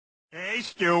Hey,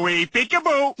 Stewie,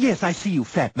 peekaboo. Yes, I see you,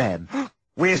 fat man.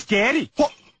 Where's Daddy?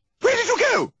 What? Where did you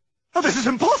go? Oh, this is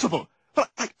impossible. But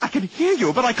I can hear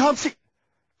you, but I can't see.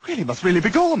 Really, must really be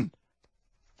gone.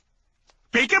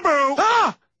 Peekaboo.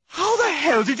 Ah! How the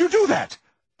hell did you do that?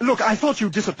 Look, I thought you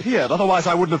disappeared, otherwise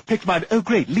I wouldn't have picked my... Oh,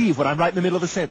 great, leave when I'm right in the middle of a sentence.